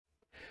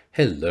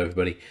Hello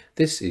everybody,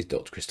 this is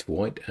Dr. Christopher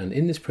White, and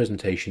in this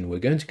presentation we're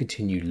going to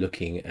continue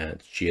looking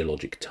at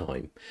geologic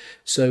time.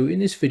 So in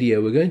this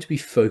video we're going to be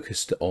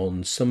focused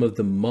on some of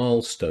the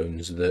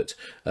milestones that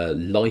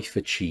life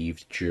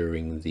achieved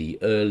during the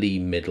early,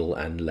 middle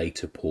and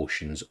later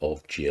portions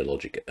of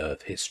geologic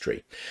Earth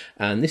history.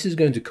 And this is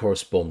going to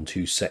correspond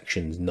to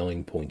sections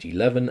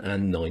 9.11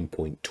 and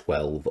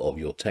 9.12 of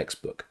your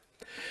textbook.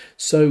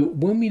 So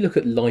when we look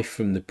at life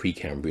from the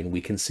Precambrian, we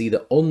can see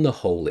that on the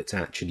whole it's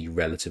actually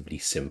relatively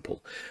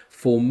simple.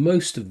 For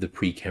most of the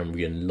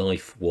Precambrian,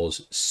 life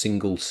was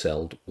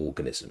single-celled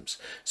organisms.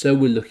 So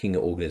we're looking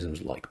at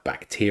organisms like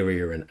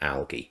bacteria and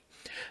algae.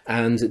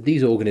 And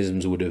these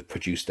organisms would have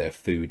produced their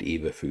food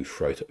either through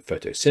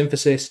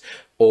photosynthesis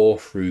or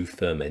through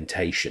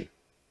fermentation.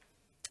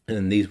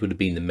 And these would have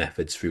been the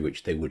methods through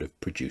which they would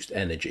have produced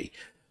energy.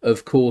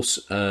 Of course,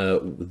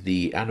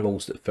 the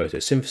animals that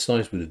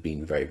photosynthesize would have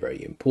been very,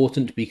 very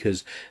important,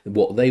 because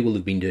what they will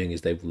have been doing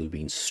is they will have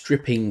been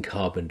stripping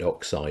carbon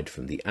dioxide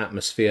from the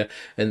atmosphere,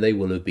 and they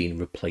will have been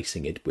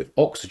replacing it with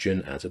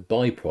oxygen as a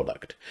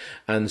byproduct.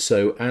 And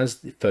so as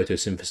the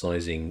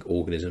photosynthesizing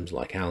organisms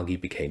like algae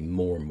became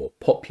more and more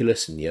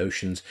populous in the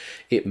oceans,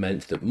 it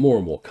meant that more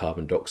and more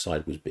carbon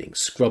dioxide was being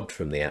scrubbed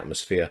from the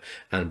atmosphere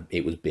and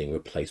it was being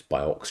replaced by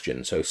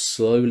oxygen. So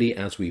slowly,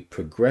 as we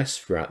progress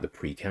throughout the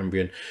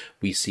Precambrian,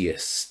 we see a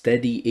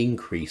steady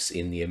increase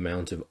in the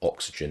amount of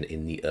oxygen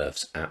in the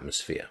Earth's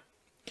atmosphere.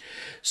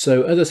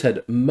 So as I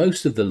said,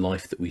 most of the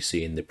life that we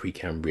see in the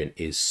Precambrian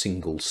is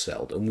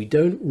single-celled, and we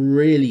don't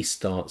really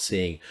start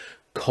seeing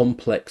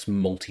complex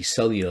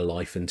multicellular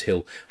life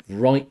until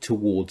right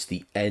towards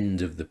the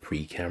end of the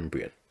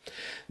Precambrian.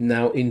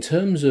 Now, in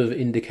terms of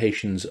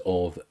indications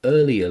of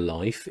earlier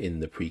life in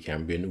the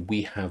Precambrian,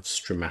 we have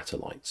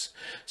stromatolites.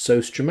 So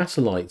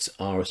stromatolites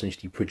are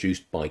essentially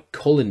produced by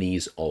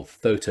colonies of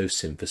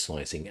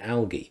photosynthesizing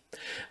algae.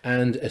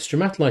 And a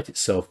stromatolite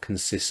itself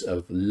consists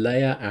of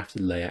layer after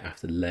layer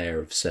after layer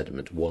of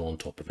sediment, one on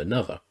top of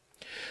another.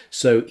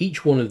 So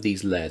each one of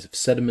these layers of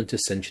sediment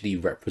essentially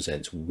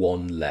represents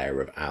one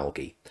layer of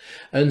algae.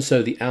 And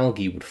so the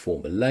algae would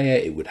form a layer,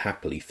 it would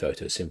happily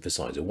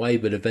photosynthesize away,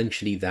 but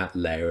eventually that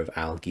layer of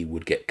algae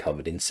would get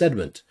covered in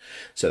sediment.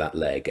 So that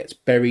layer gets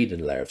buried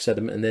in a layer of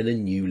sediment, and then a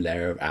new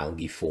layer of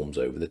algae forms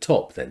over the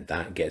top. Then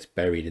that gets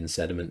buried in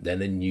sediment,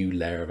 then a new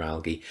layer of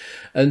algae.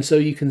 And so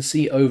you can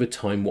see over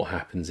time what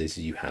happens is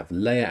you have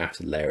layer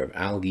after layer of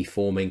algae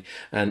forming,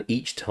 and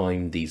each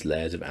time these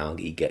layers of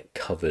algae get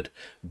covered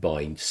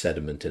by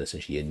sediment, and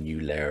essentially a new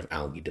layer of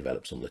algae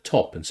develops on the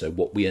top. And so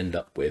what we end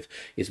up with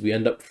is we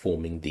end up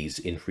forming these,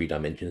 in 3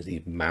 dimensions,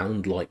 these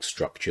mound-like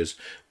structures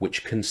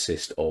which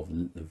consist of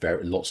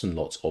lots and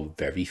lots of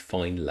very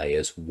fine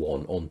layers,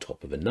 one on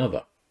top of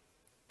another.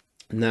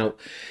 Now,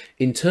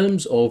 in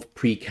terms of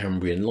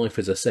Precambrian life,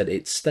 as I said,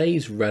 it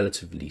stays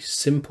relatively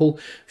simple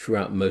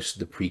throughout most of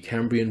the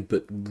Precambrian,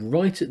 but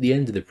right at the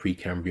end of the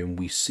Precambrian,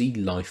 we see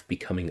life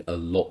becoming a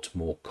lot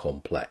more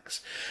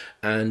complex.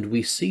 And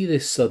we see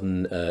this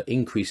sudden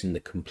increase in the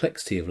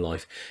complexity of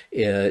life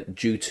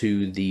due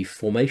to the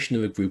formation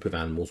of a group of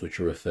animals which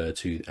are referred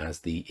to as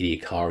the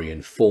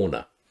Ediacaran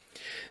fauna.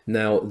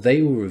 Now,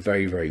 they were a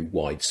very, very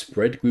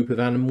widespread group of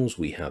animals.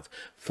 We have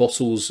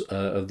fossils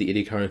of the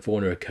Ediacaran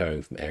fauna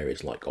occurring from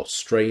areas like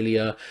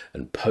Australia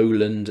and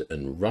Poland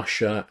and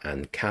Russia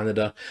and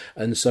Canada.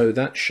 And so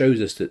that shows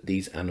us that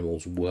these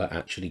animals were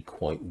actually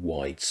quite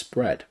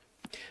widespread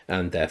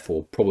and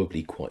therefore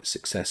probably quite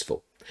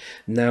successful.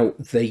 Now,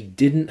 they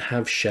didn't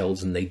have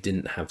shells and they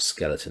didn't have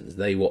skeletons.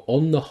 They were,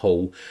 on the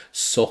whole,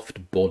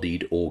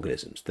 soft-bodied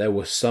organisms. There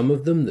were some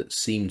of them that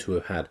seem to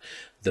have had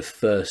the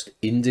first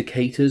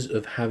indicators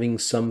of having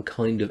some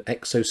kind of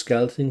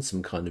exoskeleton,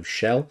 some kind of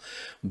shell,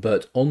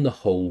 but on the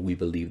whole, we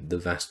believe the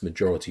vast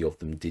majority of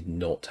them did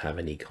not have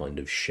any kind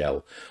of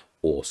shell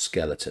or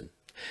skeleton.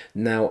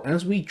 Now,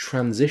 as we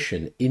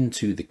transition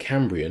into the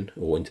Cambrian,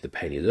 or into the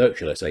Paleozoic,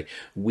 shall I say,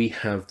 we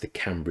have the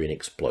Cambrian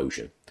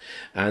explosion.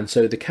 And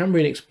so the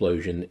Cambrian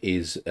explosion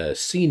is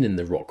seen in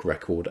the rock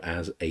record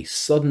as a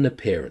sudden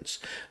appearance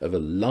of a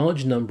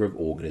large number of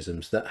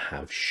organisms that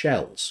have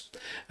shells.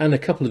 And a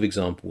couple of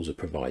examples are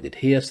provided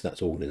here. So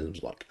that's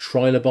organisms like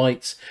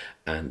trilobites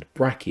and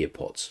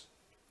brachiopods.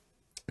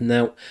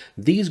 Now,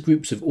 these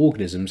groups of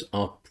organisms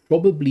are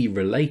probably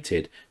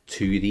related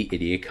to the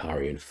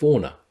Ediacaran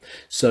fauna.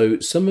 So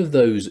some of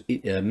those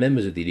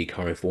members of the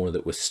Ediacaran fauna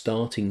that were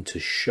starting to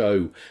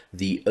show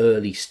the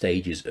early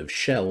stages of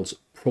shells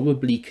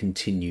probably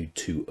continued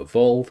to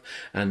evolve,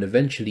 and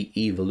eventually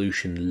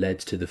evolution led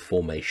to the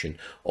formation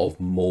of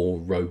more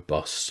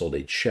robust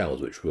solid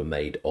shells, which were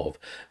made of,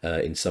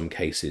 in some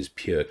cases,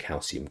 pure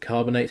calcium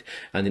carbonate,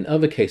 and in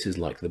other cases,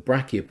 like the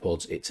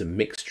brachiopods, it's a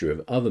mixture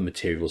of other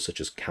materials such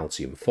as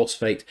calcium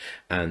phosphate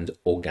and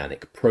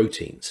organic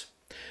proteins,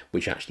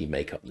 which actually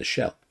make up the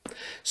shell.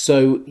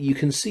 So you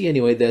can see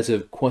anyway, there's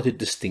quite a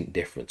distinct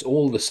difference.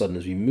 All of a sudden,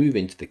 as we move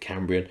into the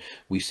Cambrian,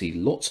 we see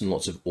lots and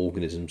lots of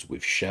organisms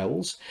with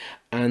shells,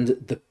 and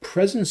the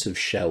presence of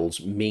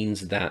shells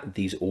means that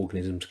these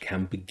organisms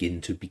can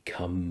begin to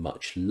become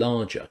much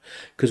larger,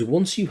 because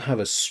once you have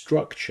a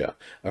structure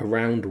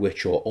around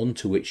which or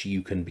onto which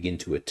you can begin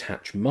to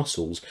attach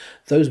muscles,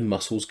 those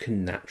muscles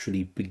can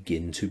naturally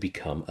begin to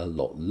become a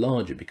lot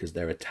larger because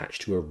they're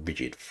attached to a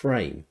rigid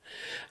frame.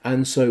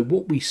 And so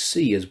what we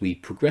see as we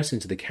progress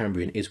into the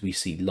Cambrian is we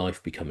see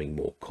life becoming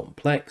more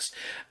complex,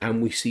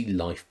 and we see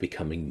life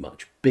becoming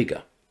much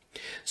bigger.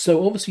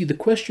 So obviously the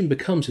question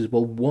becomes is,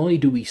 well, why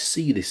do we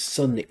see this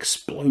sudden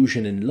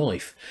explosion in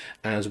life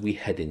as we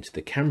head into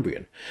the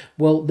Cambrian?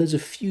 Well, there's a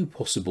few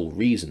possible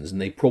reasons,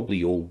 and they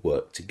probably all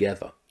work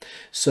together.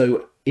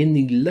 So in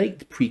the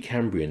late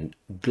Precambrian,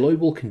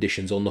 global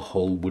conditions on the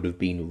whole would have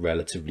been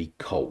relatively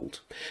cold.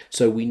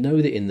 So we know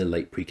that in the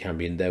late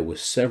Precambrian there were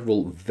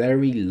several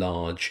very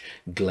large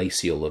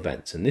glacial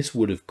events, and this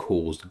would have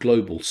caused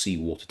global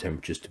seawater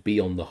temperatures to be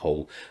on the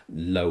whole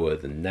lower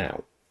than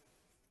now.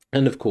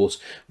 And of course,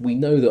 we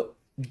know that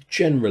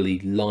generally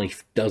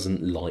life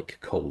doesn't like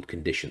cold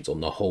conditions.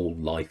 On the whole,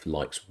 life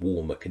likes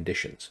warmer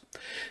conditions.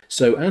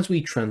 So as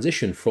we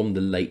transition from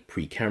the late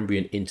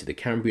Precambrian into the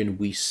Cambrian,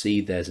 we see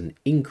there's an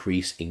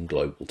increase in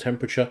global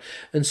temperature,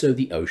 and so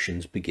the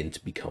oceans begin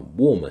to become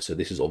warmer. So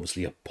this is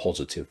obviously a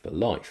positive for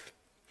life.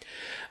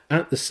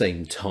 At the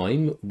same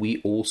time,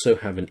 we also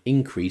have an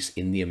increase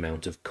in the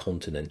amount of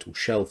continental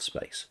shelf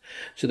space.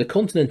 So the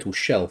continental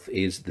shelf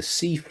is the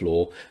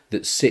seafloor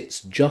that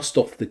sits just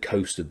off the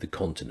coast of the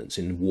continents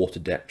in water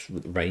depths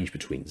that range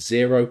between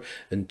 0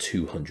 and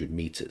 200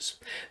 meters.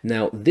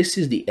 Now, this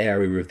is the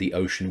area of the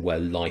ocean where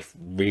life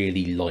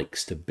really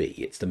likes to be.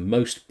 It's the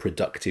most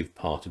productive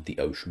part of the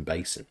ocean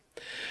basin.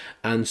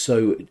 And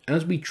so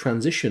as we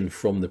transition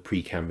from the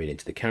Precambrian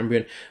into the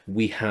Cambrian,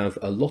 we have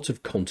a lot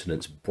of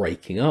continents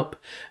breaking up,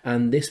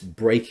 and this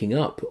breaking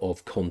up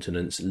of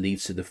continents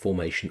leads to the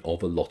formation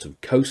of a lot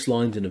of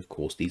coastlines, and of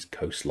course these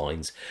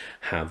coastlines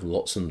have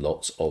lots and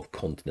lots of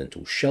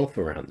continental shelf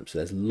around them. So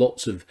there's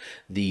lots of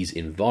these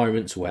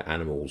environments where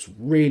animals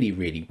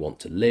really want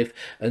to live,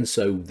 and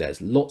so there's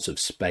lots of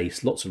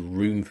space, lots of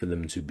room for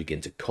them to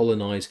begin to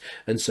colonize,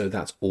 and so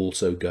that's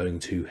also going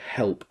to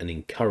help and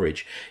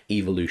encourage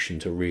evolution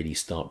to really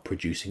start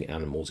producing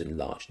animals in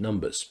large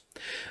numbers.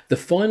 The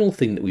final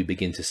thing that we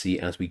begin to see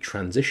as we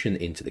transition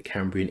into the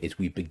Cambrian is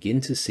we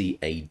begin to see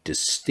a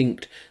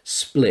distinct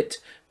split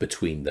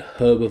between the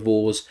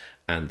herbivores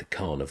and the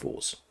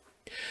carnivores.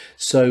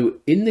 So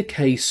in the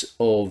case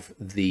of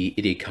the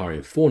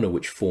Ediacaran fauna,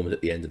 which formed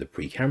at the end of the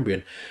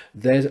Precambrian,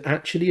 there's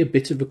actually a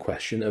bit of a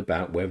question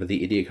about whether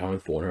the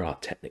Ediacaran fauna are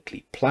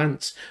technically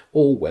plants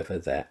or whether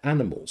they're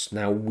animals.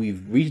 Now,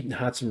 we've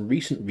had some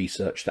recent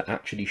research that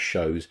actually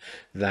shows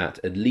that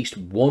at least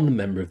one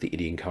member of the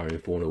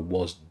Ediacaran fauna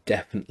was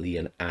definitely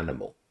an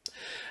animal.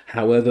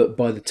 However,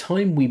 by the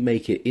time we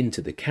make it into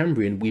the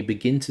Cambrian, we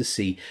begin to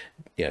see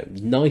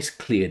nice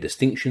clear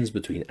distinctions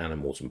between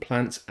animals and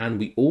plants, and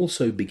we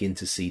also begin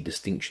to see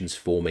distinctions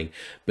forming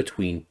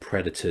between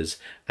predators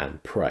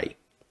and prey.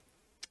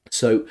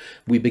 So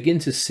we begin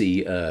to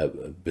see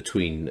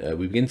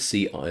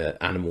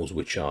animals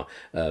which are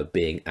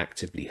being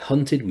actively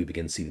hunted. We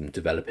begin to see them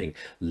developing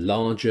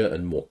larger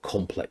and more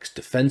complex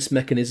defense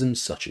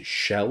mechanisms such as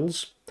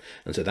shells.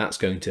 And so that's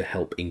going to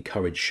help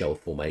encourage shell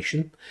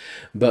formation.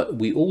 But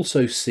we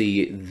also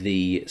see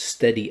the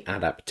steady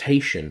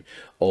adaptation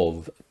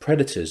of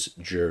predators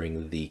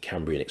during the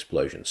Cambrian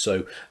explosion.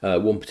 So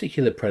one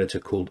particular predator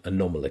called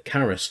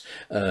Anomalocaris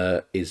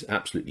is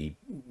absolutely,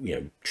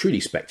 truly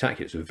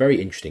spectacular. It's a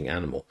very interesting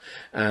animal,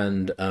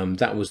 and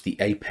that was the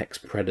apex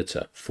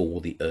predator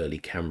for the early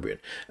Cambrian.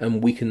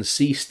 And we can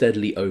see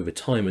steadily over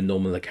time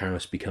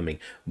Anomalocaris becoming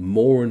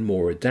more and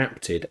more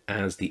adapted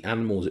as the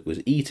animals it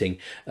was eating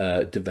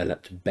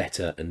developed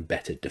better and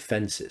better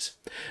defenses.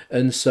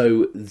 And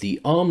so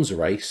the arms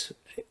race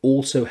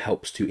also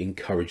helps to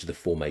encourage the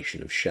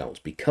formation of shells.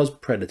 Because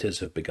predators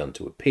have begun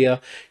to appear,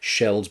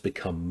 shells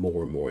become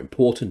more and more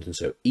important, and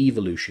so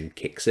evolution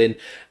kicks in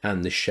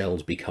and the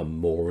shells become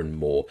more and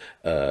more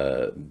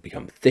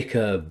become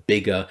thicker,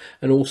 bigger,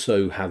 and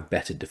also have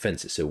better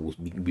defenses. So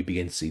we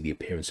begin to see the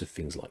appearance of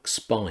things like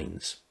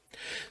spines.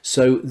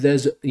 So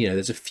there's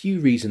a few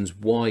reasons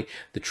why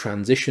the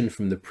transition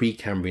from the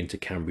Precambrian to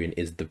Cambrian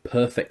is the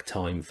perfect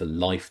time for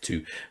life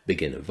to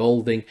begin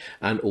evolving,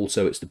 and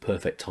also it's the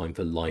perfect time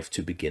for life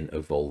to begin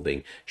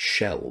evolving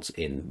shells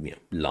in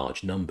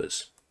large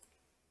numbers.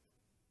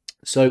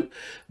 So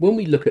when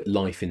we look at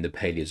life in the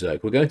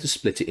Paleozoic, we're going to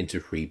split it into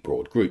three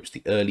broad groups: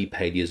 the early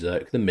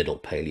Paleozoic, the middle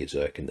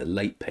Paleozoic, and the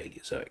late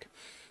Paleozoic.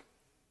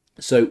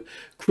 So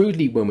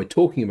crudely, when we're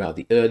talking about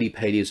the early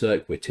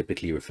Paleozoic, we're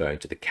typically referring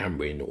to the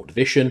Cambrian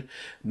Ordovician,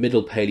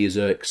 middle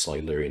Paleozoic,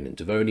 Silurian and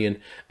Devonian,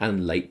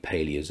 and late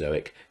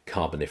Paleozoic,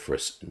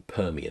 Carboniferous and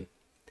Permian.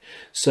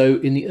 So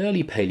in the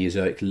early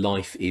Paleozoic,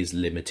 life is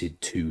limited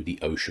to the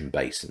ocean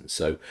basin.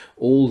 So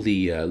all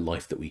the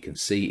life that we can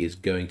see is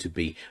going to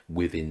be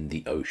within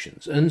the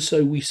oceans. And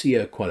so we see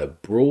quite a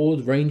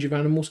broad range of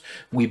animals.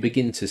 We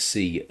begin to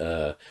see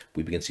the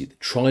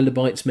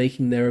trilobites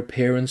making their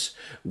appearance.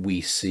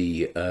 We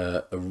see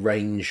a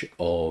range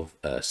of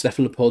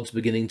cephalopods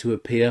beginning to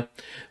appear.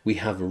 We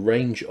have a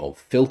range of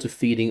filter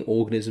feeding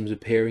organisms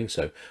appearing.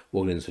 So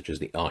organisms such as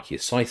the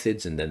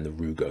archaeopsithids, and then the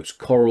rugose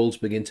corals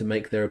begin to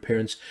make their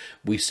appearance.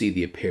 We see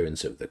the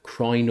appearance of the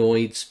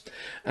crinoids,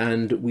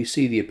 and we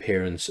see the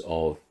appearance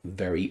of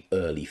very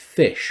early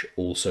fish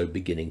also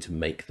beginning to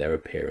make their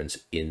appearance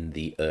in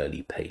the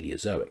early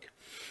Paleozoic.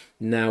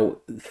 Now,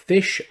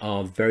 fish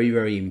are very,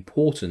 very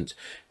important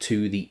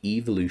to the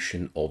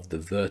evolution of the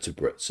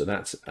vertebrates. So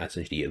that's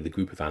essentially the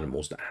group of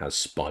animals that has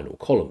spinal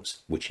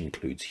columns, which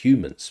includes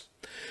humans.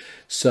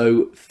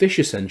 So fish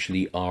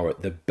essentially are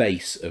at the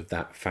base of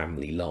that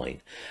family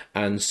line.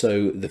 And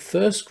so the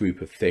first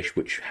group of fish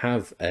which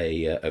have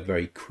a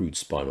very crude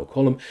spinal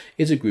column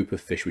is a group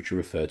of fish which are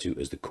referred to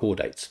as the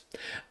chordates.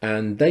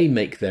 And they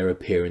make their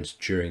appearance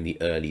during the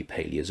early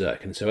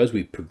Paleozoic. And so as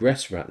we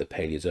progress throughout the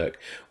Paleozoic,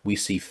 we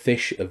see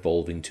fish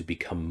evolving to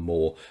become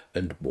more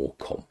and more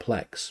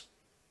complex.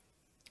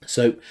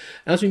 So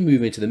as we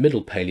move into the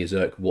middle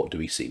Paleozoic, what do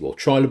we see? Well,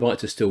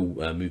 trilobites are still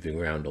moving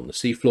around on the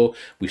seafloor.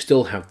 We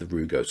still have the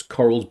rugose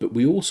corals, but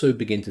we also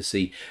begin to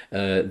see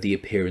the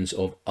appearance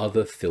of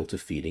other filter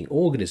feeding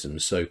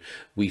organisms. So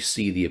we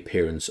see the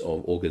appearance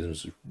of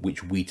organisms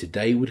which we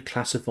today would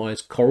classify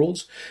as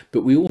corals,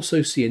 but we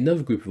also see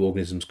another group of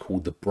organisms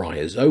called the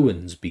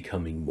bryozoans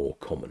becoming more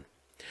common.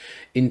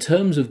 In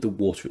terms of the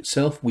water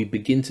itself, we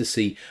begin to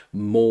see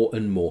more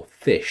and more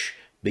fish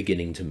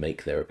beginning to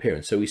make their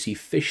appearance. So we see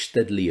fish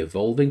steadily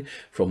evolving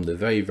from the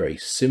very, very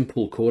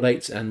simple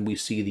chordates, and we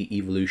see the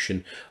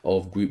evolution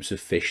of groups of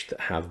fish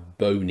that have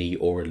bony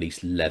or at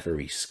least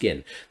leathery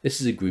skin. This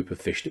is a group of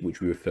fish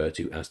which we refer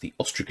to as the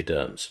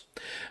ostracoderms.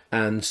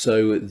 And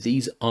so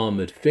these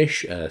armoured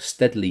fish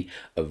steadily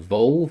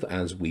evolve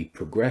as we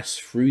progress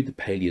through the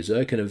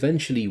Paleozoic, and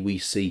eventually we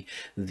see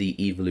the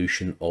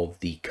evolution of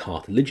the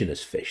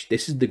cartilaginous fish.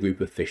 This is the group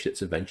of fish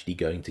that's eventually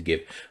going to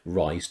give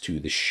rise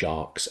to the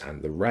sharks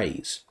and the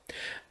rays.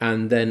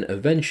 And then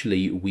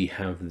eventually we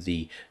have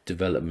the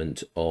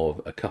development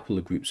of a couple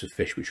of groups of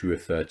fish which we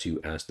refer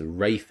to as the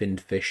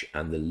ray-finned fish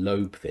and the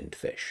lobe-finned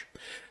fish.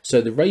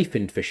 So the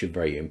ray-finned fish are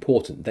very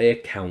important. They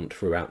account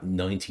for about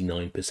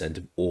 99%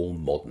 of all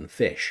modern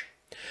fish.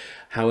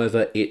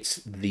 However, it's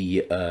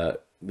the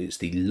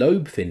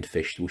lobe-finned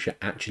fish which are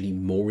actually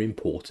more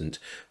important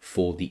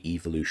for the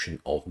evolution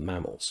of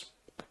mammals.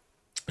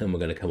 And we're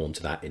going to come on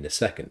to that in a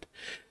second.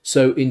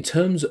 So in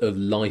terms of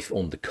life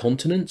on the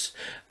continents,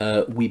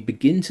 we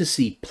begin to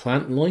see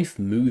plant life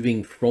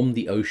moving from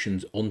the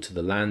oceans onto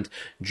the land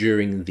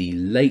during the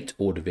late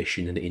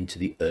Ordovician and into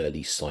the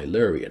early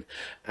Silurian.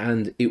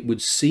 And it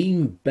would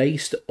seem,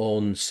 based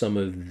on some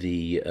of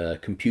the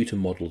computer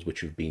models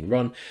which have been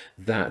run,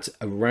 that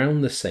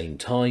around the same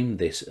time,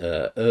 this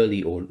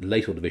early or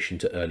late Ordovician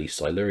to early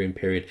Silurian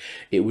period,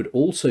 it would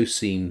also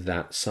seem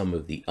that some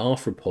of the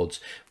arthropods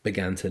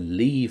began to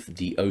leave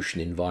the ocean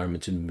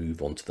environment and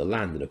move onto the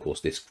land. And of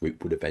course, this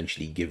group would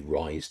eventually give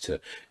rise to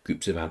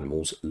groups of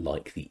animals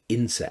like the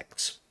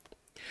insects.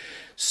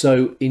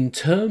 So in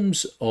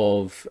terms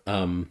of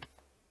the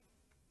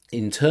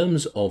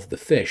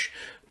fish,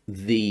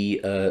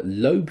 the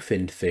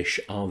lobe-finned fish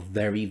are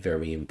very,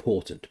 very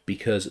important,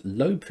 because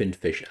lobe-finned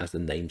fish, as the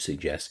name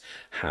suggests,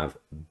 have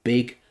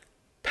big,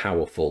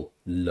 powerful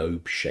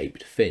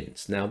lobe-shaped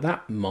fins. Now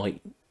that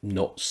might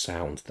not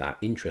sound that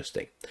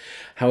interesting.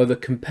 However,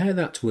 compare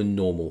that to a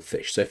normal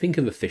fish. So think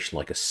of a fish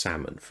like a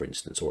salmon, for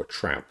instance, or a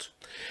trout.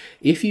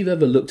 If you've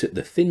ever looked at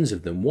the fins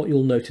of them, what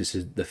you'll notice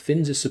is the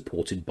fins are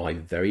supported by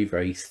very,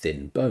 very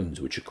thin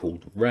bones, which are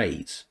called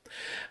rays.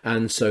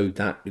 And so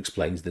that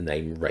explains the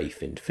name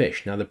ray-finned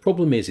fish. Now, the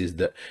problem is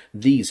that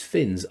these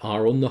fins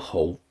are on the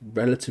whole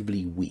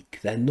relatively weak.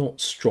 They're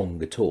not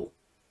strong at all.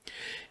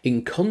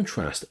 In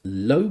contrast,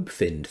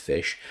 lobe-finned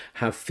fish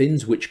have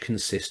fins which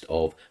consist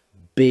of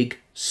big,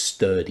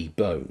 sturdy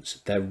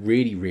bones. They're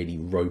really, really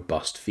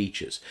robust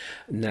features.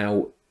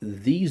 Now,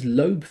 these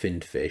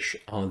lobe-finned fish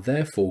are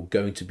therefore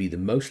going to be the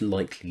most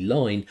likely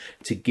line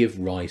to give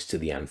rise to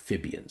the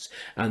amphibians.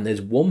 And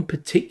there's one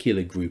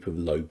particular group of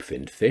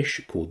lobe-finned fish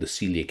called the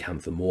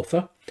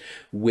Coelacanthomorpha,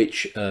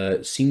 which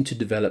seem to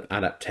develop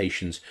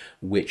adaptations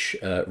which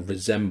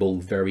resemble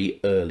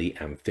very early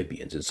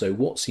amphibians. And so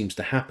what seems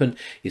to happen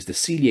is the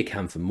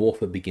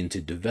Coelacanthomorpha begin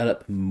to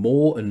develop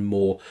more and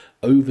more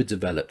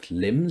overdeveloped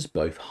limbs,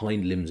 both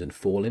hind limbs and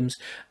forelimbs,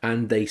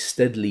 and they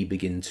steadily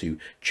begin to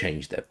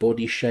change their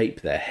body shape.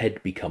 Their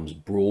head becomes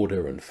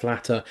broader and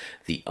flatter,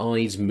 the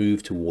eyes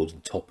move towards the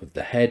top of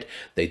the head,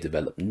 they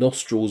develop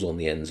nostrils on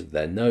the ends of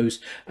their nose,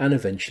 and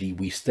eventually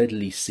we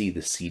steadily see the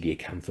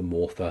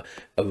Coelacanthomorpha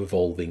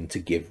evolving to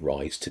give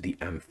rise to the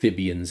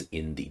amphibians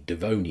in the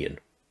Devonian.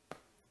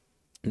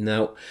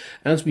 Now,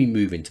 as we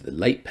move into the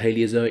late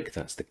Paleozoic,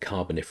 that's the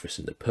Carboniferous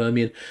and the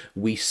Permian,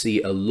 we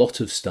see a lot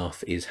of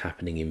stuff is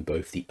happening in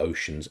both the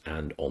oceans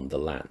and on the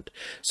land.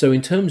 So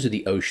in terms of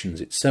the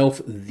oceans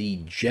itself,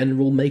 the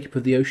general makeup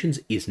of the oceans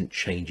isn't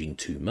changing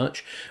too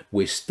much.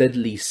 We're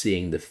steadily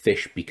seeing the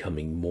fish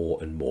becoming more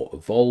and more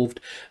evolved,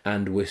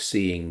 and we're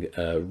seeing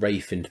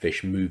ray-finned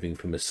fish moving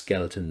from a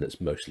skeleton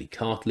that's mostly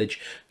cartilage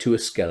to a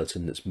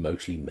skeleton that's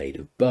mostly made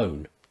of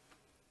bone.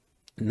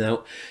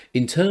 Now,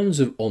 in terms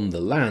of on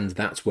the land,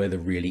 that's where the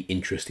really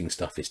interesting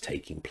stuff is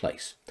taking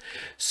place.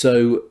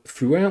 So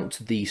throughout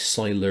the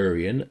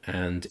Silurian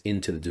and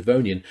into the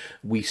Devonian,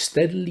 we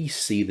steadily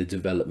see the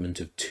development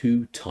of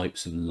two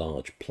types of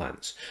large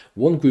plants.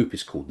 One group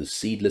is called the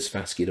seedless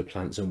vascular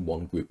plants and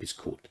one group is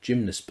called the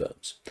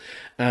gymnosperms.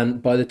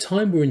 And by the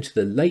time we're into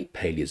the late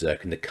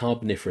Paleozoic and the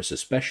Carboniferous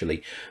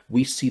especially,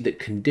 we see that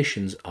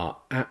conditions are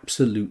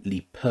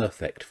absolutely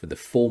perfect for the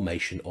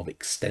formation of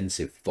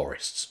extensive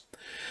forests.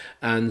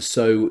 And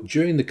so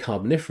during the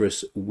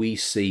Carboniferous, we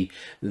see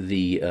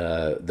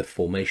the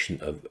formation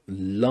of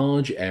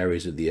large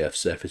areas of the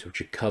Earth's surface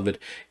which are covered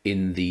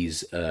in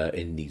these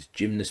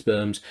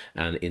gymnosperms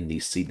and in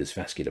these seedless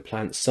vascular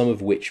plants, some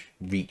of which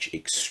reach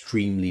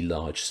extremely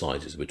large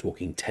sizes. We're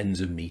talking tens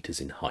of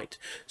meters in height,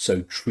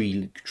 so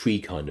tree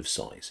kind of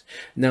size.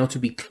 Now, to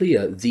be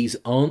clear, these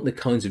aren't the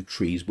kinds of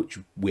trees which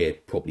we're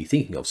probably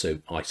thinking of. So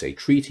I say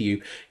tree to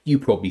you, you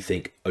probably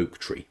think oak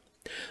tree.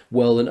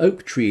 Well, an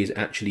oak tree is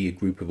actually a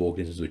group of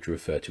organisms which are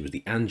referred to as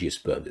the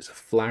angiosperms. It's a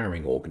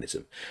flowering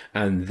organism,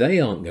 and they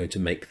aren't going to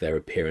make their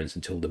appearance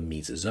until the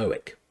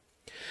Mesozoic.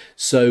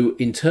 So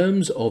in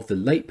terms of the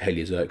late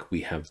Paleozoic,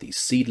 we have these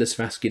seedless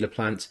vascular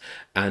plants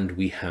and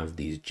we have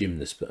these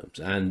gymnosperms.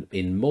 And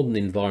in modern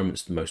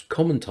environments, the most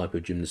common type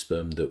of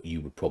gymnosperm that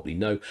you would probably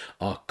know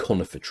are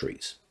conifer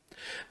trees.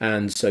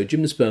 And so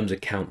gymnosperms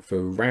account for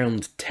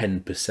around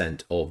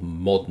 10% of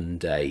modern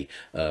day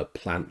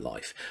plant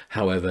life.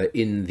 However,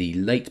 in the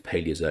late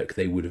Paleozoic,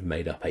 they would have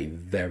made up a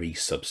very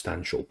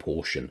substantial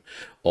portion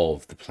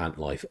of the plant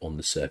life on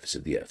the surface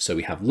of the Earth. So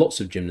we have lots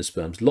of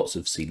gymnosperms, lots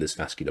of seedless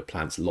vascular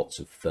plants, lots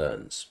of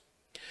ferns.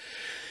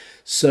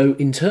 So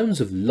in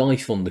terms of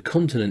life on the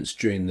continents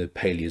during the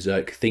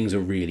Paleozoic, things are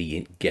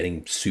really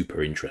getting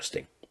super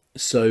interesting.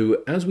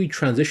 So as we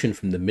transition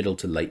from the middle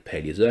to late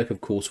Paleozoic,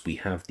 of course, we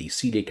have the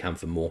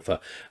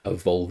coelacanthomorpha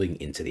evolving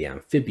into the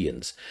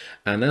amphibians.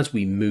 And as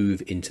we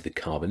move into the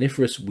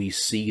Carboniferous, we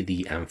see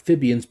the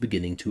amphibians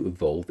beginning to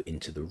evolve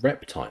into the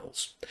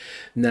reptiles.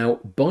 Now,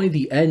 by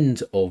the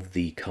end of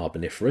the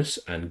Carboniferous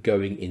and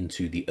going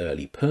into the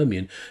early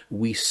Permian,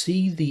 we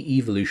see the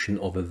evolution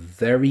of a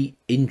very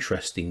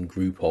interesting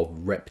group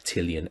of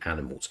reptilian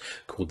animals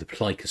called the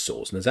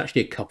plesiosaurs. And there's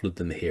actually a couple of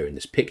them here in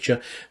this picture.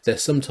 They're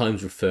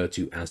sometimes referred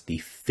to as the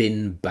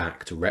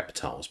fin-backed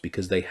reptiles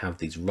because they have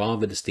these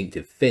rather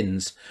distinctive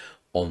fins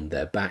on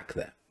their back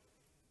there.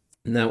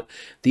 Now,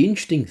 the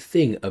interesting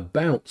thing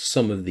about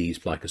some of these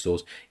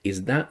plesiosaurs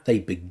is that they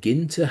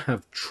begin to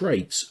have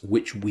traits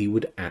which we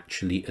would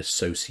actually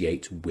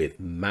associate with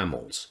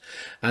mammals.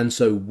 And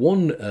so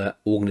one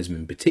organism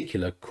in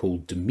particular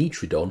called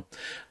Dimetrodon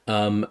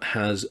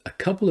has a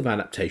couple of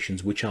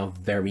adaptations which are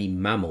very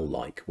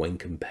mammal-like when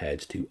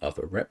compared to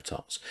other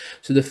reptiles.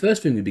 So the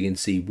first thing we begin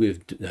to see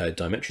with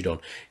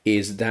Dimetrodon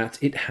is that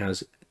it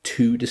has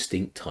two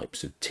distinct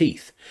types of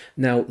teeth.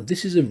 Now,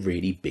 this is a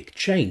really big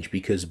change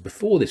because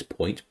before this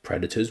point,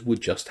 predators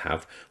would just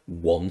have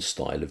one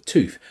style of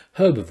tooth.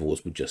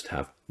 Herbivores would just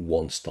have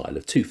one style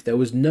of tooth. There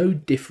was no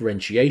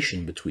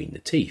differentiation between the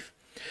teeth.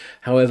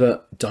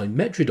 However,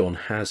 Dimetrodon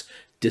has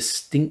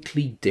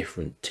distinctly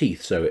different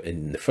teeth. So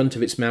in the front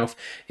of its mouth,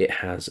 it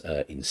has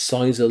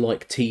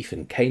incisor-like teeth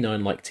and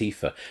canine-like teeth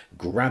for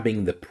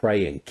grabbing the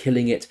prey and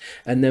killing it.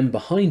 And then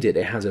behind it,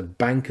 it has a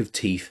bank of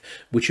teeth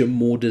which are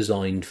more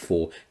designed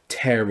for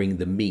tearing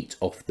the meat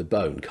off the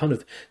bone, kind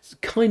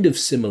of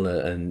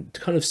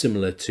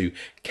similar to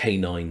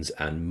canines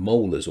and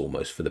molars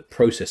almost, for the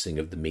processing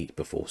of the meat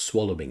before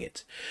swallowing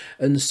it.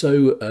 And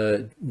so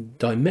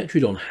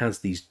Dimetrodon has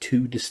these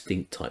two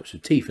distinct types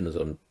of teeth, and as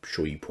I'm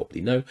sure you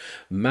probably know,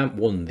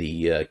 one of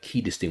the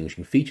key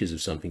distinguishing features of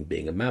something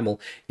being a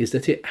mammal is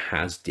that it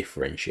has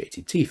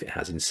differentiated teeth. It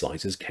has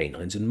incisors,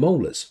 canines and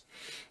molars.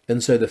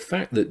 And so the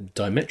fact that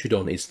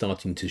Dimetrodon is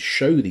starting to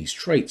show these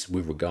traits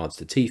with regards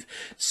to teeth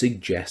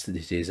suggests that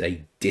it is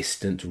a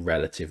distant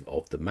relative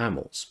of the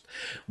mammals.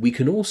 We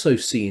can also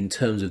see in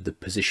terms of the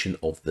position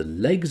of the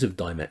legs of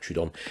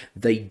Dimetrodon,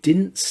 they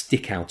didn't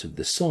stick out of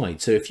the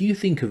side. So if you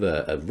think of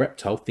a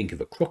reptile, think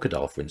of a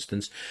crocodile, for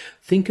instance,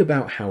 think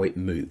about how it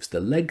moves. The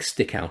legs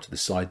stick out of the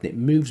side and it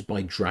moves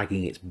by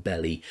dragging its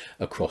belly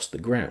across the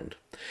ground.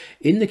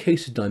 In the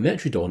case of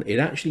Dimetrodon, it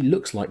actually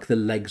looks like the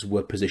legs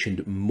were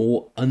positioned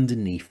more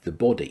underneath the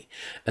body,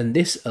 and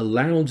this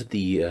allowed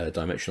the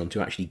Dimetrodon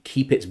to actually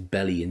keep its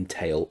belly and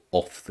tail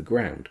off the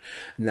ground.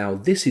 Now,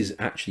 this is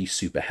actually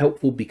super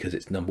helpful because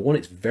it's, number one,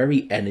 it's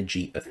very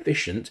energy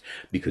efficient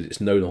because it's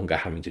no longer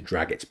having to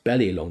drag its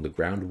belly along the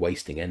ground,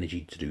 wasting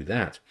energy to do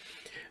that.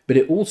 But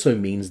it also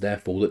means,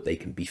 therefore, that they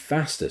can be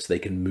faster, so they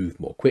can move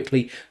more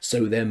quickly,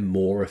 so they're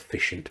more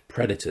efficient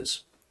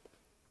predators.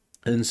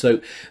 And so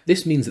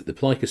this means that the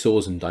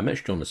plesiosaurs, and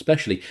Dimetrodon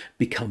especially,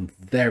 become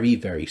very,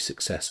 very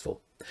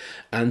successful.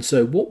 And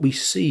so what we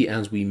see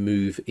as we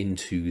move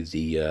into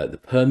the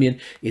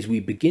Permian is we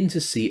begin to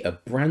see a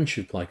branch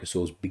of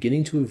plesiosaurs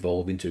beginning to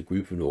evolve into a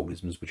group of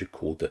organisms which are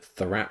called the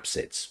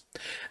therapsids.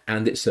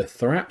 And it's the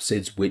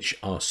therapsids which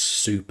are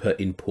super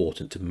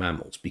important to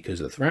mammals, because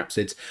the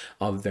therapsids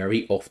are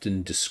very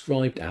often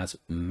described as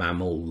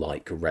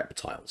mammal-like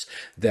reptiles.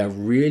 They're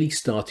really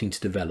starting to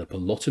develop a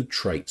lot of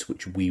traits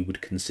which we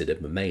would consider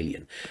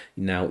mammalian.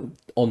 Now,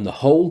 on the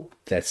whole,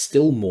 they're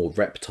still more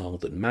reptile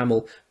than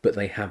mammal, but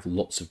they have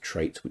lots of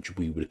traits which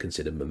we would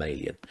consider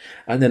mammalian.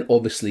 And then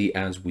obviously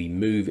as we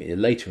move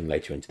later and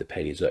later into the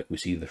Paleozoic, we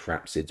see the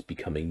therapsids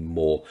becoming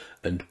more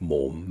and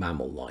more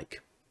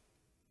mammal-like.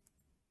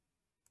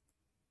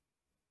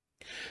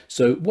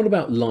 So what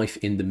about life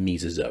in the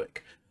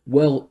Mesozoic?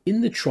 Well,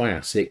 in the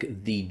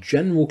Triassic, the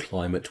general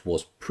climate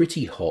was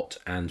pretty hot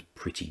and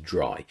pretty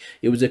dry.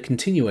 It was a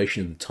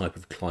continuation of the type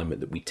of climate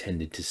that we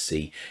tended to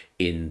see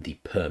in the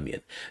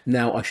Permian.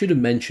 Now, I should have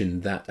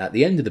mentioned that at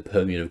the end of the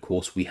Permian, of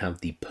course, we have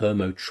the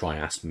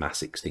Permo-Trias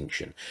mass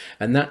extinction,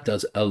 and that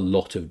does a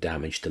lot of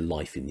damage to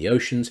life in the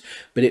oceans,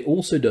 but it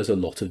also does a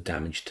lot of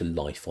damage to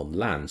life on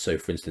land. So,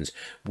 for instance,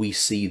 we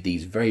see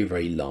these very,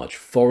 very large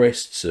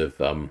forests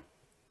of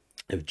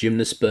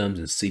gymnosperms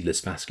and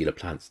seedless vascular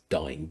plants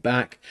dying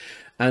back,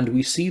 and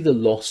we see the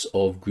loss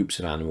of groups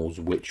of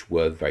animals which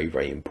were very,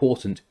 very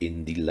important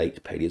in the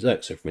late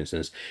Paleozoic. So for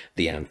instance,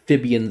 the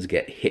amphibians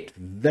get hit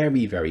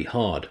very, very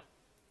hard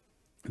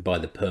by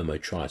the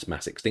Permo-Trias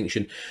mass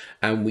extinction,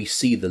 and we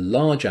see the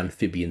large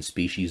amphibian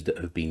species that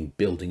have been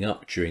building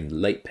up during the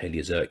late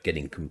Paleozoic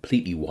getting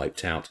completely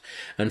wiped out,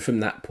 and from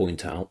that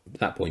point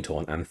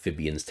on,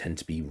 amphibians tend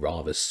to be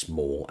rather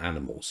small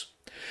animals.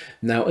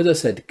 Now, as I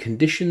said,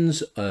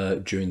 conditions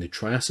during the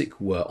Triassic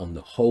were on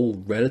the whole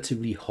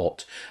relatively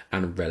hot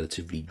and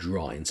relatively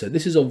dry, and so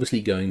this is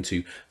obviously going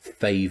to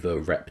favour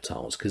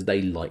reptiles because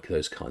they like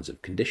those kinds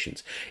of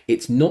conditions.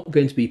 It's not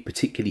going to be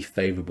particularly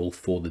favourable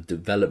for the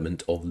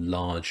development of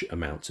large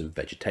amounts of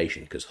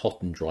vegetation, because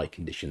hot and dry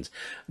conditions,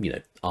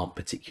 aren't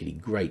particularly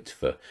great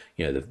for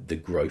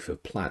the growth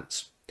of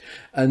plants.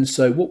 And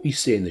so what we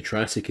see in the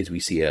Triassic is we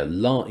see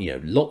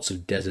lots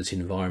of desert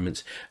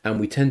environments, and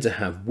we tend to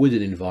have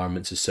wooded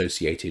environments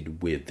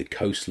associated with the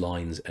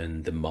coastlines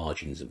and the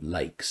margins of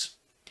lakes.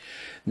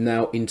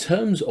 Now, in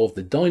terms of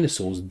the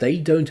dinosaurs, they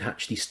don't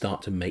actually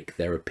start to make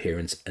their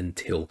appearance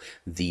until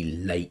the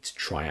late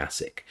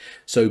Triassic.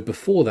 So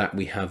before that,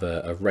 we have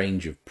a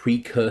range of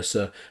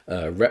precursor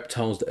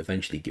reptiles that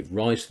eventually give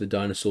rise to the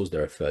dinosaurs.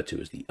 They're referred to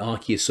as the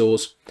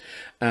archosaurs,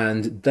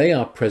 and they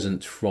are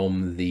present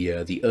from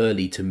the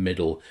early to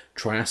middle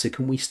Triassic,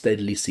 and we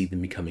steadily see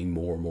them becoming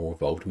more and more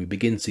evolved. And we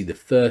begin to see the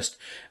first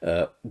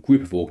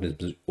group of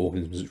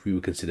organisms which we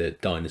would consider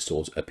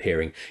dinosaurs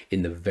appearing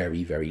in the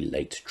very, very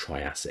late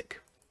Triassic.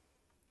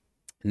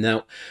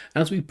 Now,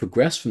 as we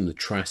progress from the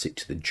Triassic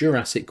to the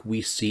Jurassic,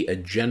 we see a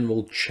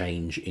general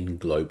change in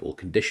global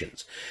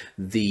conditions.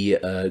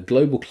 The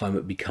global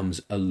climate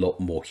becomes a lot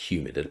more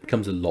humid, it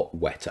becomes a lot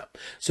wetter.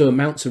 So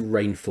amounts of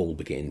rainfall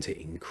begin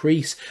to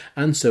increase,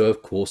 and so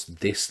of course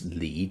this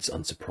leads,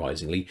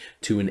 unsurprisingly,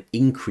 to an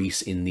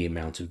increase in the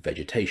amount of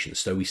vegetation.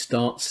 So we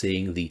start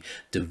seeing the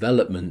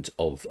development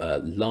of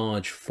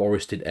large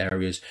forested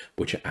areas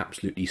which are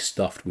absolutely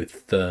stuffed with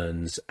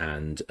ferns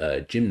and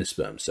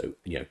gymnosperms, so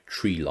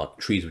trees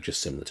which are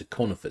similar to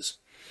conifers.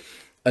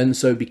 And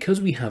so because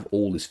we have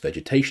all this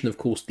vegetation, of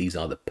course, these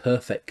are the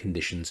perfect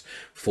conditions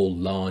for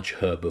large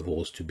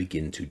herbivores to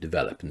begin to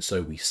develop. And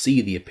so we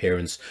see the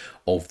appearance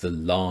of the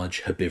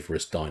large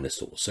herbivorous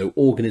dinosaurs. So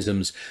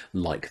organisms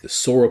like the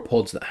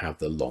sauropods that have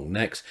the long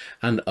necks,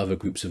 and other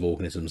groups of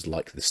organisms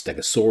like the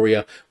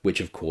Stegosauria,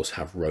 which of course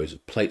have rows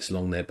of plates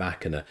along their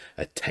back and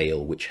a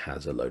tail which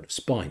has a load of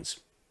spines.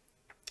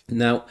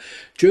 Now,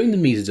 during the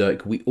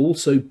Mesozoic, we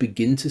also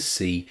begin to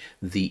see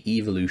the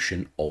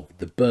evolution of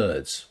the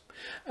birds.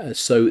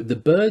 So the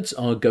birds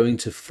are going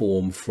to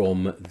form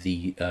from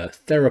the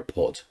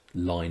theropod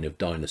line of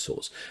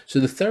dinosaurs. So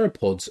the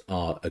theropods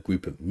are a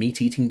group of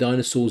meat-eating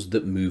dinosaurs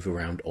that move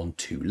around on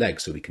two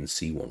legs. So we can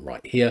see one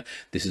right here.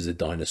 This is a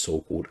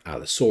dinosaur called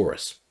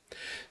Allosaurus.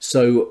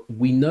 So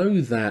we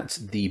know that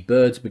the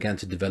birds began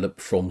to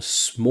develop from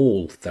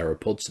small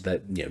theropods, so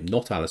that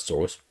not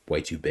Allosaurus,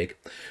 way too big,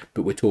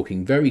 but we're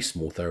talking very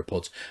small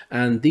theropods,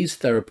 and these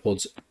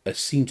theropods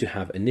seem to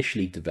have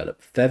initially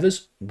developed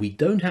feathers. We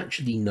don't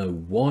actually know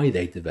why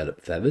they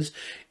developed feathers.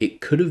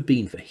 It could have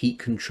been for heat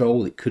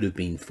control, it could have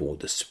been for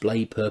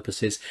display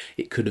purposes,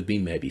 it could have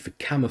been maybe for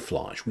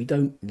camouflage. We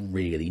don't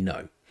really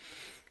know.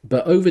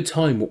 But over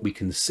time, what we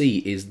can see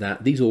is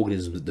that these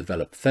organisms that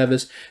develop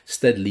feathers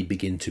steadily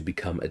begin to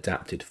become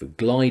adapted for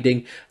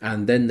gliding,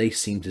 and then they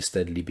seem to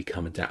steadily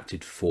become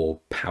adapted for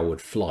powered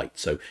flight,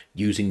 so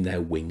using their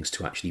wings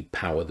to actually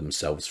power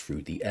themselves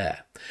through the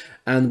air.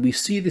 And we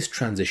see this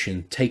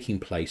transition taking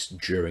place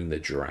during the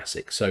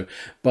Jurassic. So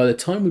by the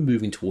time we're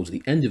moving towards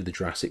the end of the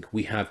Jurassic,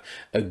 we have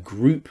a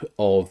group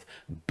of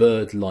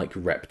bird-like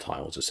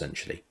reptiles,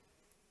 essentially.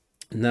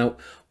 Now,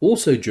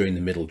 also during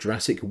the Middle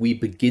Jurassic, we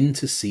begin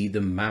to see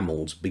the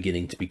mammals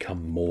beginning to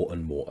become more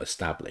and more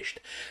established.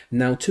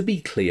 Now, to be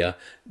clear,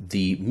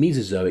 the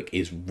Mesozoic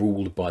is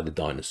ruled by the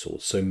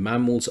dinosaurs, so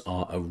mammals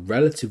are a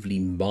relatively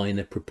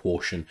minor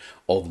proportion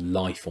of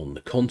life on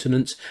the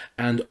continents,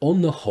 and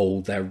on the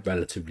whole, they're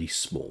relatively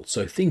small.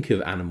 So think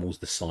of animals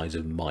the size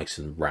of mice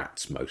and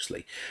rats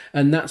mostly,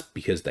 and that's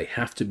because they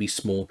have to be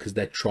small because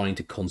they're trying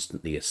to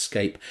constantly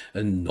escape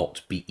and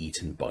not be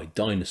eaten by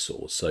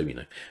dinosaurs. So, you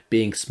know,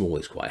 being small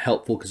is quite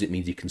helpful because it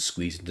means you can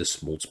squeeze into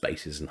small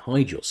spaces and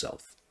hide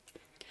yourself.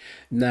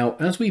 Now,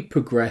 as we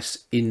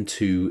progress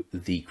into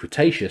the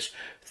Cretaceous,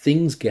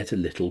 things get a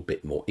little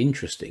bit more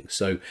interesting.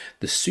 So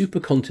the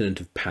supercontinent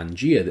of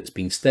Pangaea that's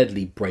been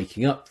steadily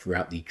breaking up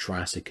throughout the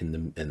Triassic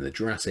and the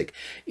Jurassic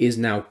is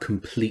now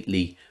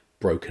completely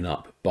broken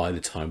up by the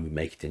time we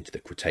make it into the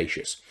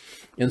Cretaceous.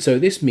 And so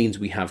this means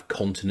we have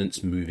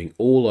continents moving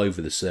all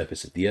over the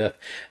surface of the Earth,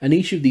 and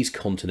each of these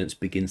continents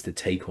begins to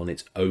take on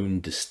its own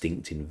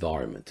distinct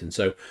environment. And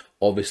so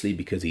obviously,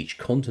 because each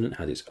continent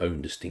has its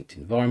own distinct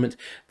environment,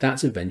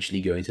 that's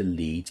eventually going to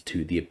lead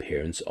to the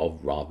appearance of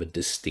rather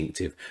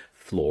distinctive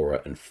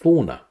flora and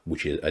fauna,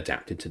 which is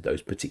adapted to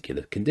those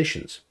particular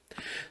conditions.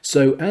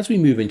 So as we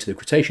move into the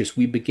Cretaceous,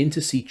 we begin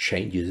to see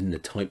changes in the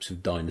types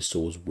of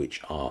dinosaurs which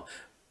are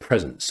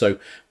present. So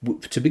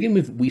to begin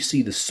with, we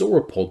see the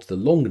sauropods, the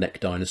long neck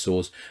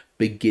dinosaurs,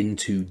 begin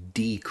to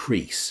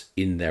decrease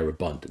in their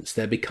abundance.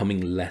 They're becoming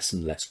less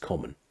and less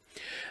common.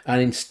 And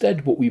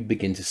instead, what we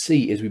begin to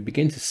see is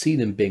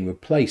them being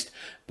replaced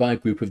by a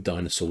group of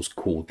dinosaurs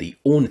called the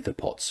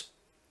ornithopods.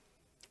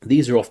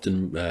 These are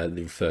often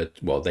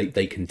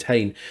they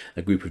contain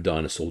a group of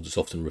dinosaurs that's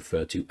often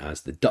referred to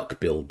as the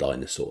duck-billed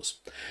dinosaurs.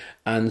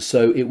 And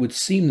so it would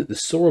seem that the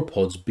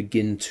sauropods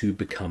begin to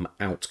become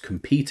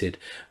out-competed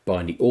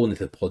by the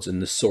ornithopods,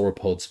 and the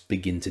sauropods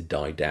begin to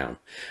die down.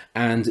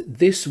 And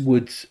this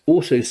would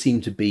also seem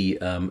to be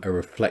a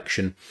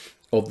reflection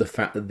of the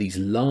fact that these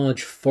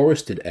large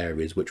forested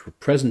areas which were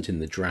present in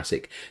the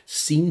Jurassic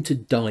seem to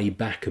die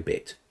back a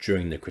bit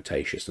during the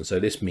Cretaceous. And so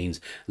this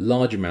means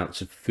large amounts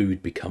of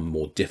food become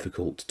more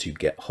difficult to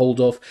get hold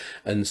of,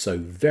 and so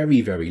very,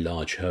 very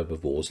large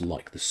herbivores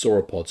like the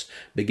sauropods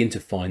begin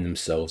to find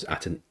themselves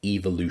at an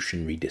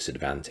evolutionary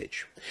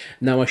disadvantage.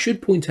 Now, I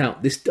should point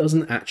out this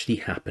doesn't actually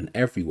happen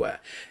everywhere.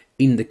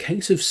 In the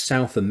case of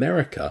South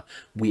America,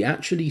 we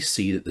actually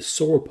see that the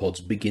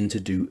sauropods begin to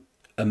do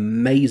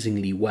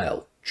amazingly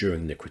well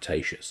during the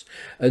Cretaceous.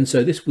 And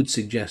so this would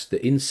suggest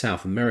that in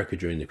South America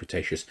during the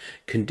Cretaceous,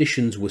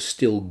 conditions were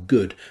still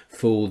good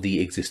for the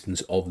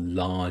existence of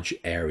large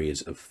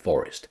areas of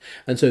forest.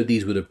 And so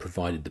these would have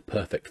provided the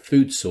perfect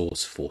food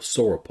source for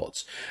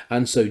sauropods.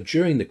 And so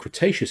during the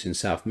Cretaceous in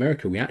South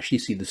America, we actually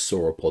see the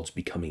sauropods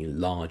becoming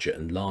larger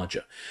and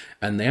larger.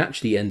 And they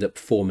actually end up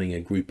forming a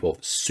group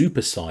of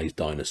supersized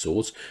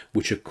dinosaurs,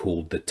 which are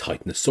called the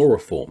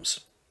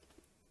titanosauriforms.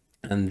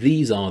 And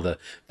these are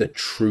the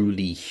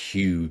truly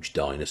huge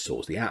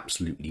dinosaurs, the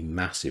absolutely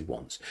massive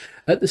ones.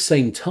 At the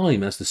same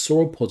time, as the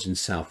sauropods in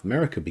South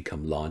America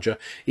become larger,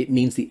 it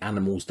means the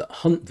animals that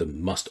hunt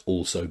them must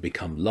also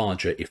become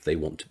larger if they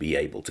want to be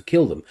able to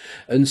kill them.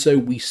 And so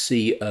we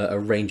see a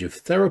range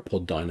of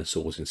theropod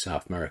dinosaurs in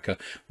South America,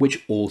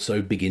 which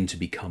also begin to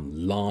become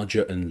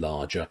larger and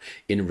larger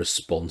in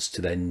response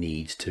to their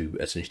need to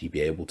essentially be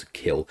able to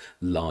kill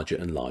larger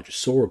and larger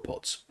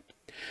sauropods.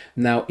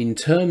 Now, in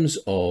terms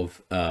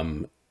of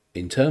the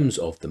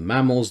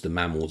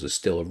mammals are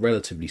still a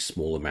relatively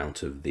small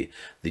amount of the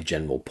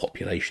general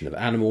population of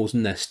animals,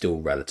 and they're still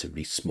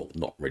relatively small,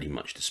 not really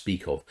much to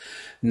speak of.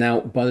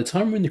 Now, by the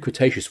time we're in the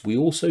Cretaceous, we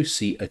also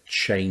see a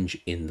change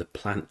in the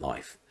plant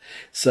life.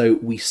 So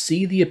we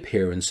see the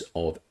appearance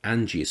of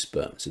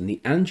angiosperms, and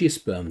the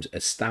angiosperms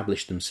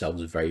establish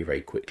themselves very,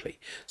 very quickly.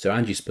 So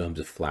angiosperms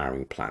are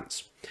flowering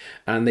plants,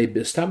 and they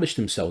establish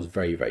themselves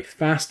very, very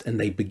fast, and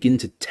they begin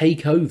to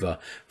take over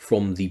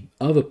from the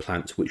other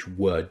plants which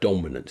were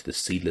dominant, the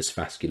seedless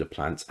vascular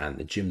plants and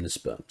the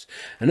gymnosperms.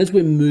 And as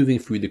we're moving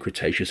through the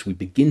Cretaceous, we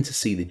begin to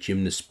see the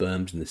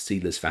gymnosperms and the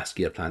seedless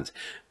vascular plants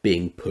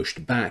being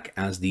pushed back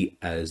as the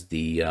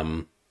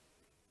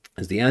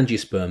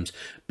angiosperms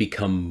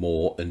become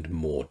more and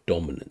more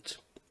dominant.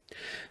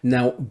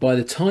 Now, by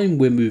the time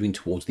we're moving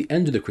towards the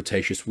end of the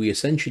Cretaceous, we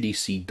essentially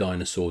see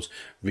dinosaurs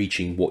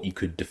reaching what you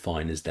could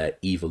define as their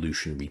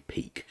evolutionary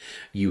peak.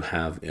 You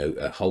have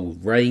a whole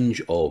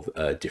range of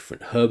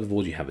different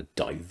herbivores. You have a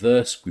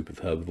diverse group of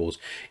herbivores,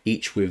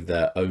 each with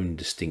their own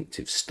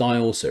distinctive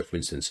style. So, for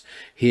instance,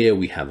 here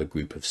we have a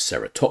group of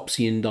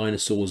ceratopsian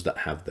dinosaurs that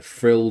have the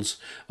frills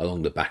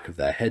along the back of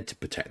their head to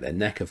protect their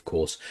neck. Of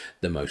course,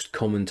 the most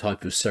common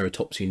type of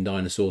ceratopsian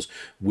dinosaurs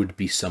would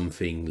be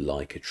something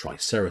like a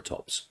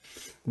triceratops.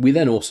 We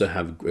then also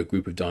have a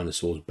group of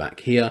dinosaurs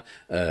back here,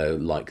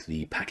 like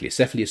the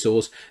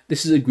pachycephalosaurs.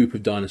 This is a group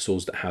of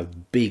dinosaurs that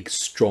have big,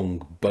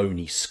 strong,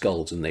 bony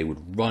skulls, and they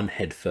would run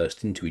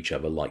headfirst into each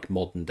other like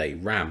modern-day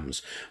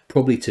rams,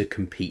 probably to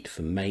compete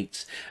for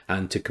mates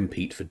and to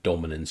compete for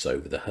dominance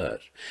over the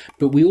herd.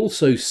 But we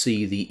also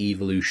see the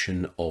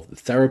evolution of the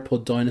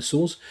theropod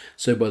dinosaurs.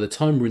 So by the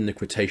time we're in the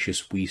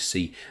Cretaceous, we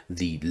see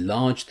the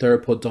large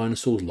theropod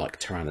dinosaurs like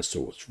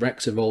Tyrannosaurus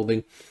rex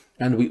evolving.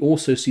 And we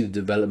also see the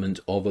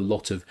development of a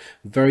lot of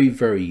very,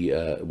 very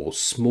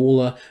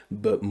smaller,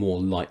 but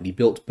more lightly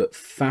built, but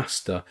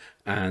faster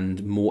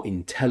and more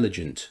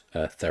intelligent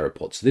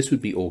theropods. So this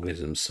would be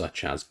organisms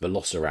such as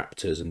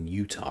velociraptors and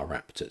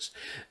utahraptors.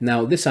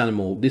 Now,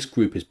 this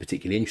group is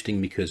particularly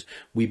interesting because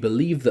we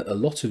believe that a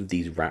lot of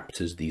these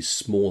raptors, these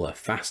smaller,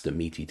 faster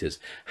meat eaters,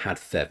 had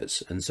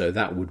feathers. And so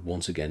that would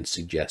once again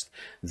suggest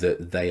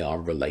that they are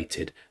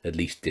related, at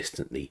least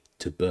distantly,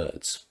 to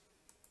birds.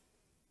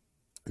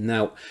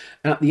 Now,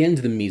 at the end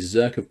of the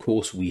Mesozoic, of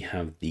course, we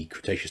have the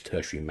Cretaceous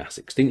Tertiary mass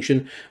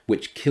extinction,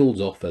 which kills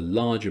off a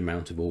large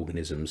amount of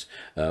organisms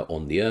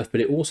on the Earth,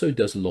 but it also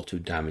does a lot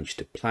of damage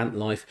to plant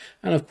life,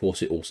 and of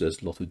course it also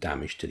does a lot of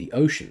damage to the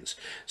oceans.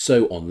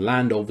 So on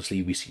land,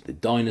 obviously, we see the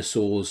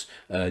dinosaurs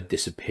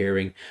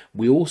disappearing.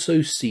 We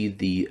also see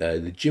the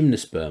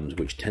gymnosperms,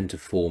 which tend to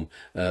form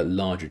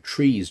larger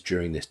trees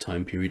during this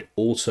time period,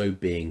 also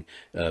being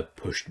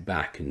pushed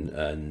back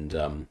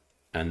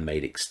and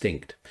made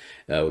extinct,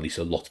 or at least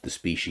a lot of the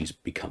species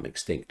become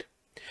extinct.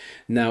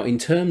 Now, in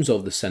terms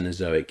of the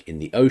Cenozoic in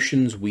the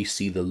oceans, we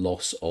see the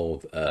loss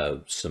of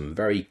some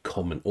very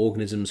common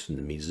organisms from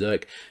the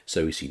Mesozoic.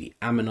 So we see the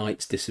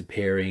ammonites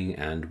disappearing,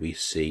 and we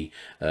see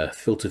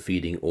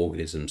filter-feeding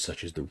organisms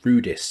such as the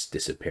rudis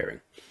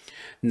disappearing.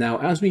 Now,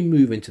 as we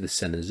move into the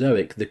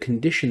Cenozoic, the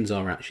conditions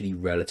are actually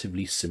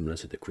relatively similar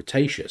to the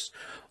Cretaceous.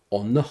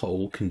 On the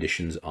whole,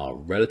 conditions are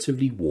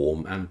relatively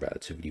warm and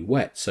relatively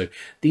wet. So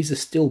these are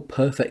still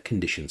perfect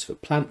conditions for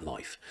plant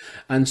life.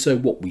 And so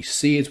what we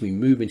see as we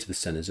move into the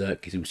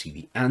Cenozoic is we see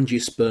the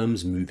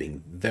angiosperms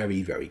moving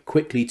very, very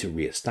quickly to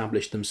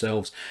re-establish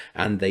themselves,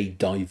 and they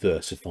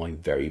diversify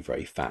very,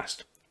 very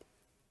fast.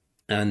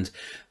 And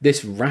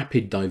this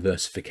rapid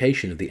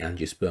diversification of the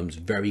angiosperms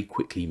very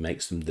quickly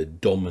makes them the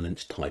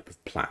dominant type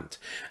of plant.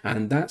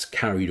 And that's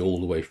carried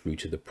all the way through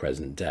to the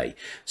present day.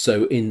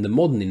 So in the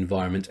modern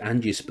environment,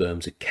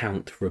 angiosperms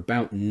account for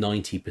about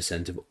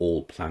 90% of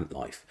all plant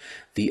life.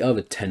 The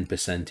other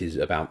 10%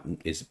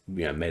 is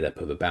made up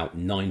of about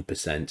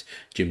 9%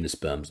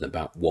 gymnosperms and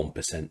about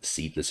 1%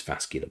 seedless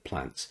vascular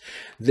plants.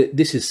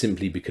 This is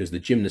simply because the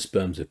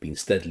gymnosperms have been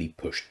steadily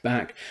pushed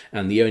back,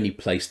 and the only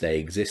place they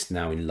exist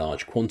now in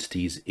large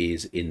quantities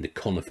is in the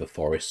conifer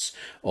forests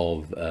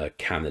of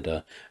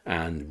Canada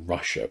and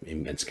Russia,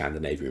 and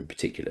Scandinavia in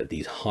particular,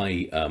 these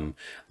high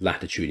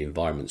latitude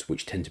environments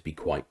which tend to be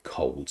quite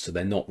cold, so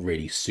they're not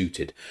really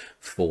suited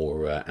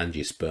for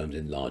angiosperms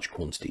in large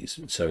quantities.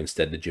 So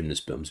instead the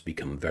gymnosperms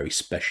become very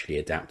specially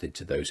adapted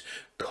to those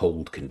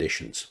cold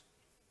conditions.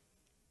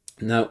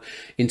 Now,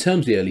 in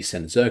terms of the early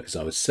Cenozoic, as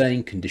I was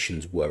saying,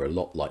 conditions were a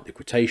lot like the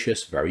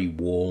Cretaceous, very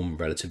warm,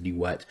 relatively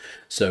wet,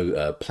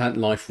 so plant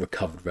life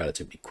recovered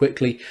relatively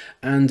quickly,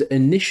 and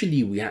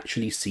initially we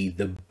actually see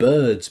the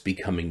birds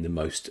becoming the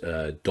most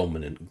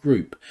dominant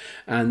group,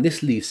 and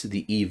this leads to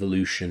the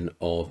evolution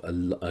of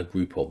a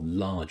group of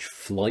large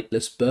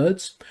flightless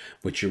birds,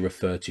 which are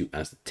referred to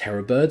as the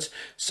pterobirds.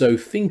 So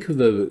think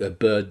of a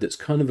bird that's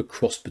kind of a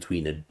cross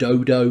between a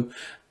dodo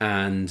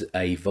and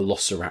a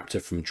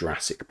velociraptor from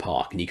Jurassic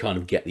Park, and you kind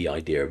of get the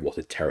idea of what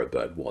a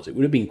pterobird was. It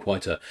would have been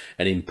quite an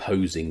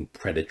imposing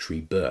predatory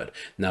bird.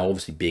 Now,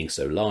 obviously being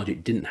so large,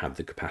 it didn't have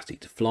the capacity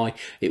to fly.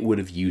 It would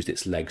have used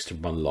its legs to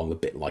run along a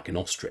bit like an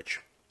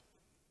ostrich.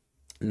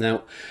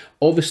 Now,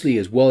 obviously,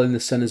 as well in the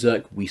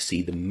Cenozoic, we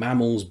see the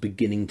mammals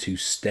beginning to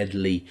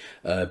steadily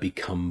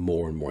become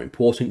more and more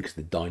important because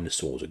the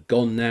dinosaurs are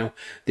gone now.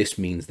 This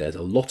means there's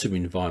a lot of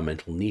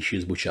environmental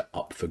niches which are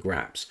up for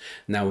grabs.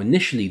 Now,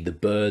 initially, the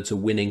birds are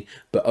winning,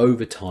 but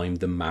over time,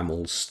 the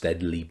mammals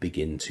steadily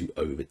begin to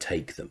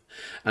overtake them.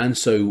 And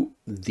so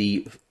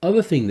the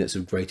other thing that's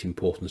of great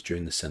importance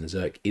during the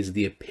Cenozoic is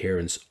the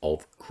appearance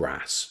of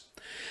grass.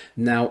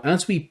 Now,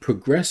 as we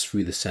progress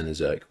through the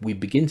Cenozoic, we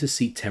begin to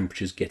see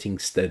temperatures getting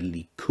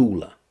steadily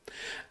cooler.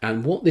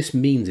 And what this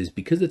means is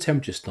because the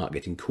temperatures start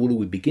getting cooler,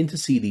 we begin to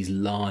see these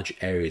large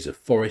areas of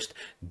forest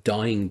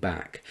dying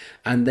back,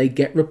 and they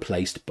get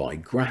replaced by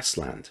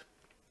grassland.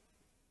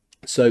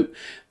 So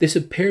this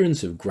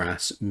appearance of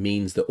grass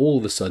means that all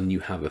of a sudden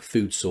you have a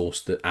food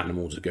source that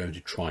animals are going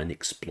to try and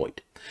exploit.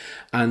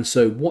 And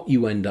so what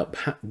you end up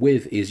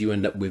with is you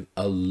end up with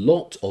a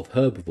lot of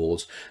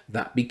herbivores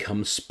that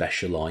become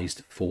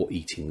specialized for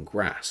eating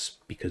grass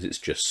because it's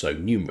just so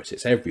numerous,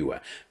 it's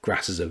everywhere.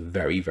 Grass is a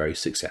very, very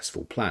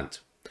successful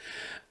plant.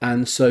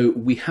 And so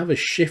we have a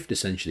shift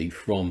essentially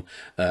from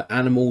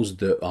animals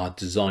that are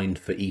designed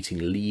for eating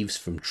leaves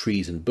from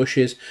trees and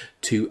bushes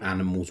to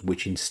animals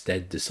which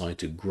instead decide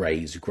to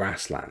graze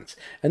grasslands.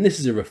 And this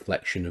is a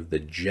reflection of the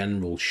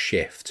general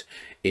shift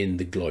in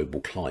the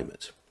global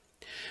climate.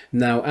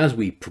 Now, as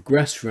we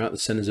progress throughout the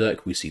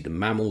Cenozoic, we see the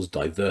mammals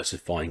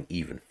diversifying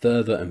even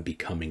further and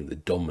becoming the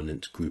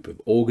dominant group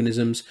of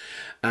organisms.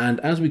 And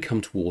as we come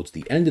towards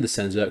the end of the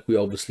Cenozoic, we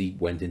obviously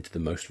went into the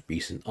most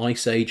recent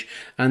Ice Age,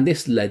 and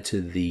this led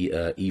to the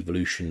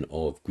evolution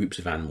of groups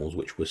of animals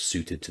which were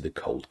suited to the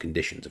cold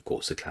conditions. Of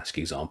course, the classic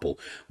example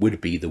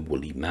would be the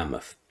woolly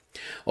mammoth.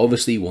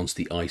 Obviously, once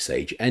the Ice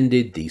Age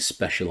ended, these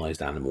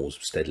specialized animals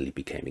steadily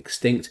became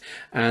extinct,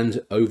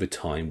 and over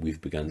time we've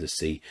begun to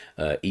see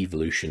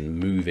evolution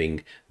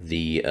moving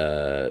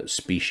the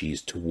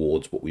species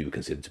towards what we would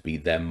consider to be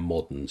their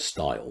modern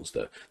styles,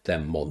 their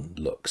modern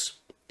looks.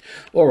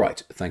 All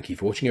right, thank you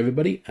for watching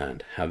everybody,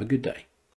 and have a good day.